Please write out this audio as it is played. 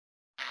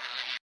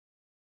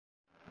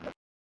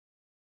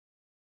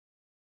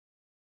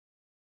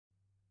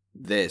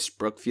This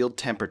Brookfield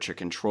temperature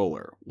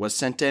controller was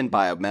sent in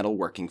by a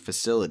metalworking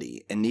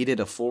facility and needed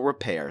a full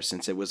repair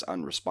since it was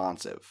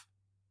unresponsive.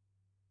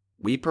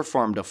 We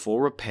performed a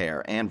full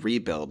repair and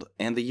rebuild,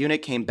 and the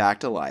unit came back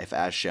to life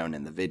as shown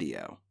in the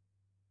video.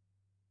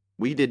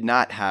 We did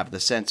not have the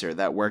sensor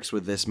that works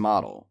with this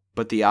model,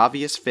 but the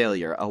obvious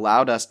failure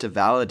allowed us to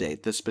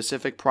validate the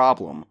specific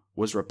problem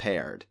was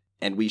repaired,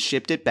 and we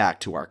shipped it back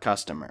to our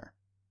customer.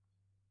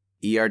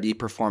 ERD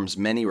performs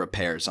many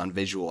repairs on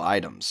visual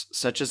items,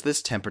 such as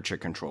this temperature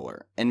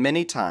controller, and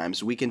many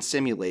times we can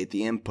simulate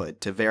the input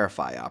to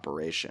verify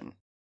operation.